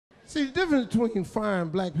See, the difference between firing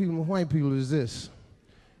black people and white people is this.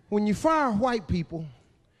 When you fire white people,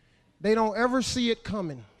 they don't ever see it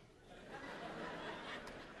coming.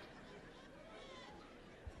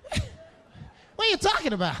 What are you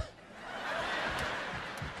talking about?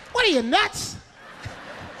 What are you, nuts?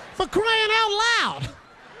 For crying out loud.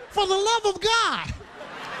 For the love of God.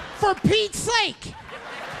 For Pete's sake.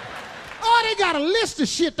 Oh, they got a list of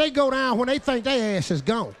shit they go down when they think their ass is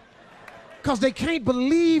gone. Because they can't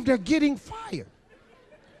believe they're getting fired.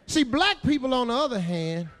 See, black people, on the other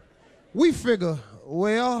hand, we figure,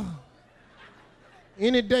 well,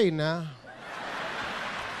 any day now.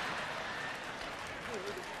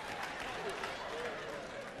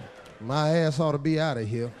 My ass ought to be out of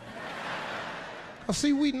here.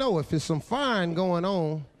 See, we know if there's some firing going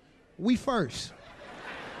on, we first.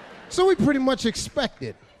 So we pretty much expect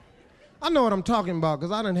it. I know what I'm talking about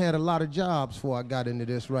because I done had a lot of jobs before I got into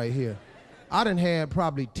this right here. I done had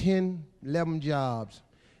probably 10, 11 jobs.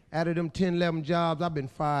 Out of them 10, 11 jobs, I've been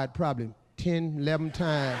fired probably 10, 11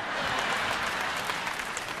 times.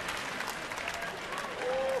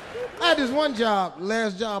 I had this one job,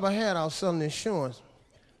 last job I had, I was selling insurance.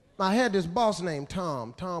 I had this boss named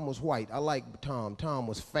Tom. Tom was white. I liked Tom. Tom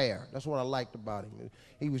was fair. That's what I liked about him.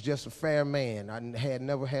 He was just a fair man. I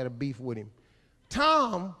never had a beef with him.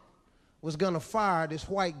 Tom was gonna fire this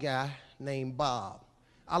white guy named Bob.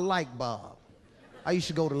 I like Bob. I used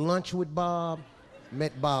to go to lunch with Bob,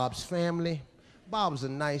 met Bob's family. Bob was a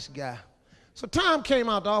nice guy. So Tom came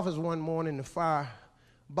out the office one morning to fire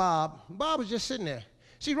Bob. Bob was just sitting there.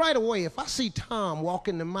 See, right away, if I see Tom walk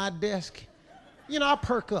into my desk, you know, I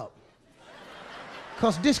perk up.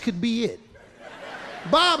 Because this could be it.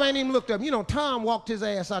 Bob ain't even looked up. You know, Tom walked his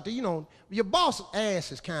ass out there. You know, your boss'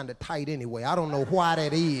 ass is kind of tight anyway. I don't know why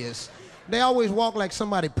that is. They always walk like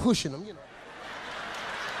somebody pushing them, you know.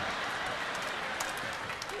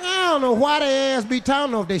 I don't know why their ass be tight. I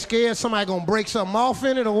don't know if they scared somebody gonna break something off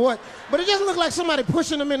in it or what. But it just looked like somebody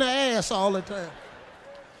pushing them in the ass all the time.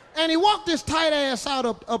 And he walked this tight ass out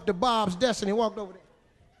up to Bob's desk and he walked over there.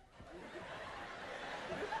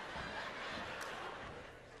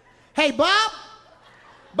 Hey, Bob?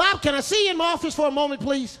 Bob, can I see you in my office for a moment,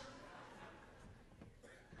 please?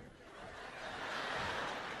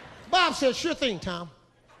 Bob said, sure thing, Tom.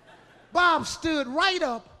 Bob stood right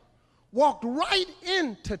up, walked right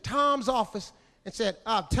into Tom's office and said,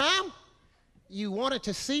 Tom, you wanted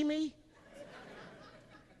to see me?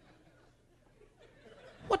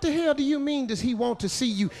 What the hell do you mean does he want to see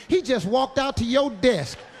you? He just walked out to your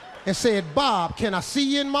desk and said, Bob, can I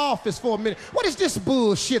see you in my office for a minute? What is this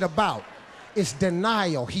bullshit about? It's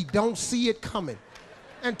denial. He don't see it coming.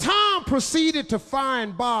 And Tom proceeded to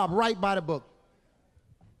find Bob right by the book.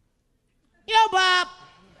 Yo, Bob.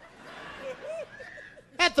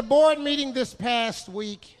 At the board meeting this past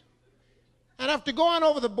week, and after going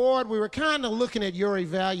over the board, we were kind of looking at your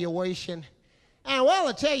evaluation. And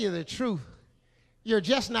well, to tell you the truth, you're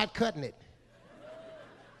just not cutting it.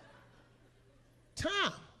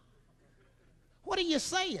 Tom, what are you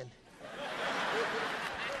saying?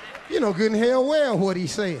 You know good and hell well what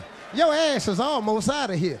he's saying. Your ass is almost out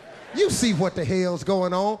of here. You see what the hell's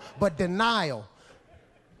going on, but denial.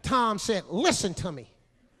 Tom said, listen to me.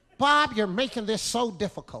 Bob, you're making this so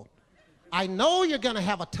difficult. I know you're gonna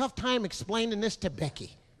have a tough time explaining this to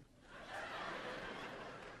Becky.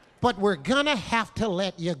 But we're gonna have to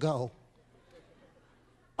let you go.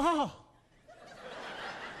 Oh,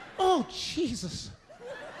 Jesus.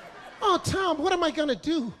 Oh, Tom, what am I gonna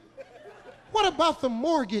do? What about the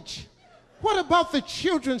mortgage? What about the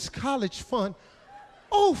children's college fund?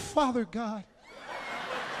 Oh, Father God.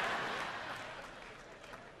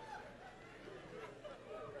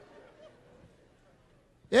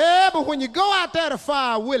 Yeah, but when you go out there to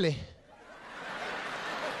fire Willie,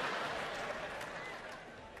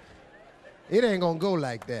 it ain't gonna go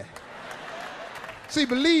like that. See,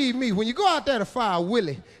 believe me, when you go out there to fire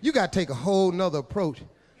Willie, you gotta take a whole nother approach.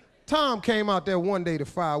 Tom came out there one day to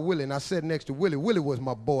fire Willie, and I sat next to Willie. Willie was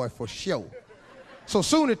my boy for sure. So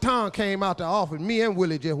soon as Tom came out the office, me and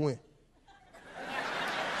Willie just went.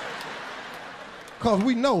 Because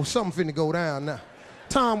we know something finna go down now.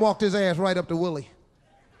 Tom walked his ass right up to Willie.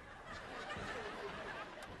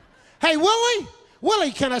 Hey, Willie?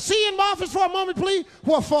 Willie, can I see you in my office for a moment, please?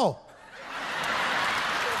 What for?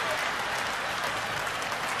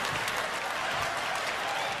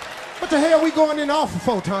 What the hell we going in the office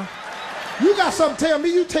for, Tom? You got something to tell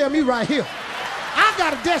me, you tell me right here. I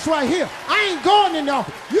got a desk right here. I ain't going in the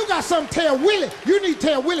office. You got something to tell Willie, you need to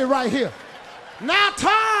tell Willie right here. Now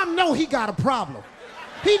Tom know he got a problem.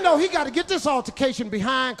 He know he got to get this altercation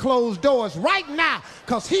behind closed doors right now,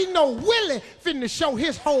 because he know Willie finna show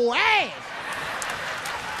his whole ass.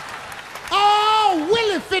 Oh,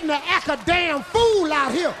 Willie finna act a damn fool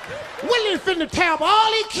out here. Willie finna tear up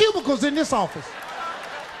all these cubicles in this office.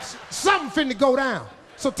 Something finna go down.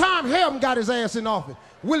 So Tom Helm got his ass in office.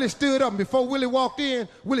 Willie stood up, and before Willie walked in,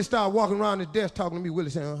 Willie started walking around his desk talking to me.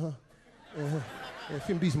 Willie said, There's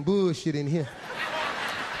finna be some bullshit in here.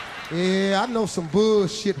 Yeah, I know some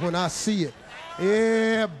bullshit when I see it.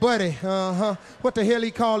 Yeah, buddy, What the hell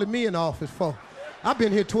he calling me in the office for? I've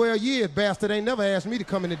been here 12 years, bastard. Ain't never asked me to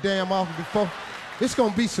come in the damn office before. It's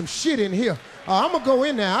gonna be some shit in here. I'm gonna go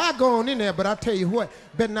in there. I'll go on in there, but I tell you what,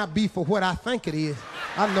 better not be for what I think it is.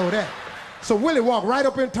 I know that. So Willie walked right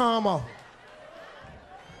up in Tom's office.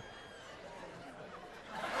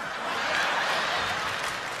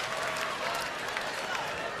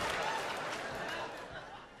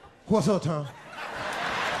 What's up, Tom?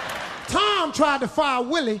 Tom tried to fire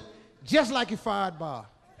Willie just like he fired Bob.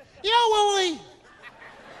 You know, Willie,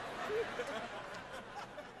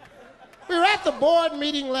 we were at the board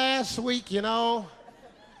meeting last week, you know.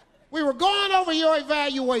 We were going over your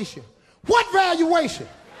evaluation. What valuation?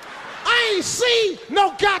 I ain't seen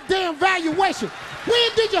no goddamn valuation.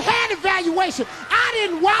 When did you have evaluation?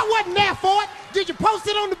 I wasn't there for it. Did you post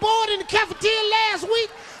it on the board in the cafeteria last week?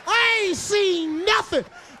 I ain't seen nothing.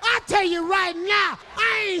 I tell you right now,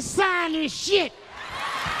 I ain't signing shit.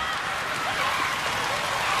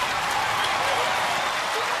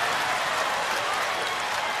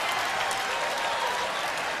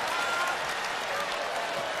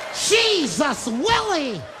 Jesus,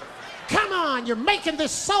 Willie! Come on, you're making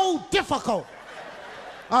this so difficult.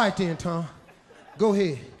 All right then, Tom. Go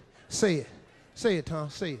ahead. Say it. Say it, Tom.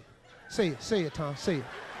 Say it. Say it. Say it, Tom. Say it.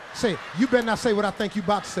 Say it. You better not say what I think you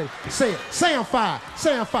about to say. Say it. Say I'm fired.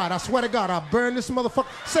 Say I'm fired. I swear to God, I'll burn this motherfucker.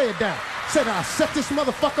 Say it down. Say that I'll set this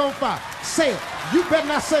motherfucker on fire. Say it. You better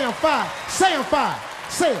not say I'm fired. Say I'm fired.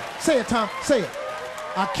 Say it. Say it, Tom. Say it.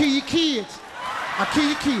 I'll kill your kids. I'll kill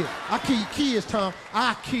your kids. I'll kill your kids, Tom.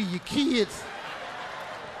 I'll kill your kids.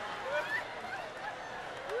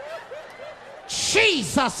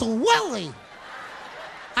 Jesus, Willie.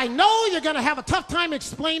 I know you're gonna have a tough time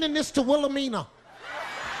explaining this to Wilhelmina.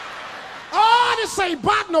 Oh, this ain't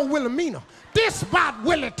about no Wilhelmina. This about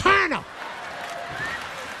Willie Turner.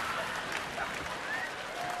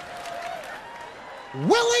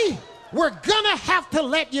 Willie, we're gonna have to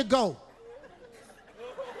let you go.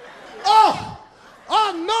 Oh,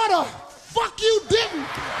 no, the fuck you didn't.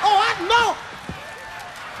 Oh, I know.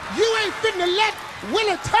 You ain't finna let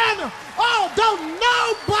Willie Turner. Oh, don't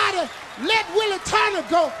nobody let Willie Turner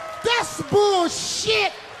go. That's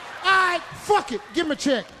bullshit. All right, fuck it. Give me a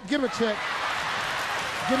check. Give me a check.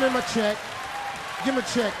 Give me my check. Give me a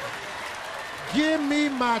check. Give me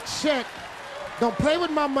my check. Don't play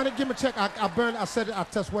with my money. Give me a check. I burned. I said it. I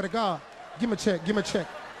swear to God. Give me a check. Give me a check.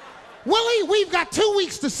 Willie, we've got 2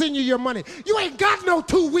 weeks to send you your money. You ain't got no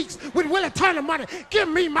 2 weeks with Willie Turner money. Give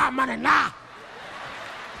me my money now.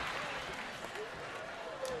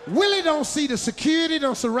 Willie don't see the security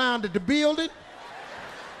done surrounded the building.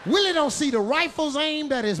 Willie don't see the rifles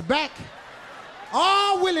aimed at his back.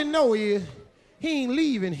 All Willie know is he ain't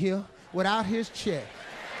leaving here without his check.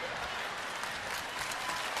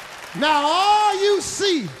 Now all you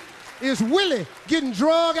see is Willie getting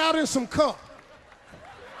drug out in some cup.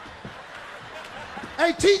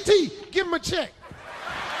 Hey, TT, give him a check.